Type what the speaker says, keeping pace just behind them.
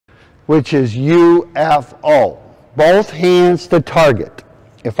which is UFO. Both hands to target.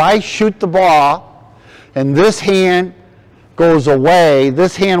 If I shoot the ball and this hand goes away,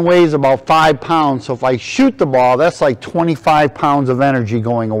 this hand weighs about 5 pounds, so if I shoot the ball, that's like 25 pounds of energy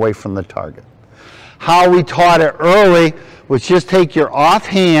going away from the target. How we taught it early was just take your off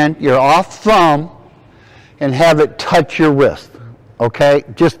hand, your off thumb, and have it touch your wrist, okay?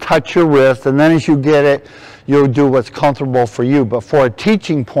 Just touch your wrist, and then as you get it, you'll do what's comfortable for you. But for a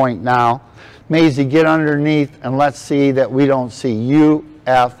teaching point now, Maisie, get underneath and let's see that we don't see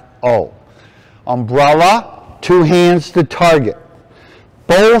UFO. Umbrella, 2 hands to target.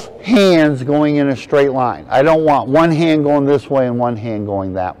 Both hands going in a straight line. I don't want one hand going this way and one hand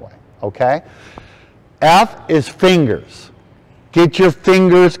going that way, okay? F is fingers. Get your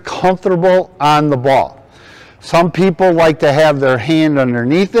fingers comfortable on the ball. Some people like to have their hand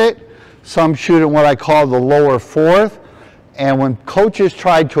underneath it. Some shoot in what I call the lower fourth. And when coaches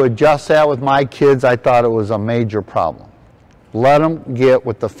tried to adjust that with my kids, I thought it was a major problem. Let them get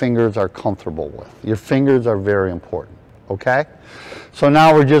what the fingers are comfortable with. Your fingers are very important, okay? So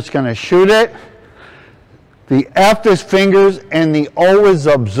now we're just going to shoot it. The F is fingers and the O is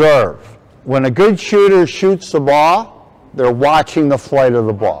observe. When a good shooter shoots the ball, they're watching the flight of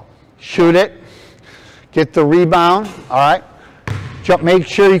the ball. Shoot it. Get the rebound, all right? Jump, make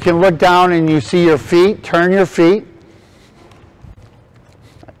sure you can look down and you see your feet. Turn your feet.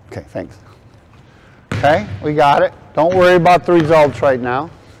 Okay, thanks. Okay, we got it. Don't worry about the results right now.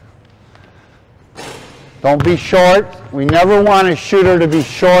 Don't be short. We never want a shooter to be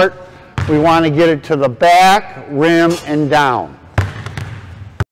short. We want to get it to the back, rim, and down.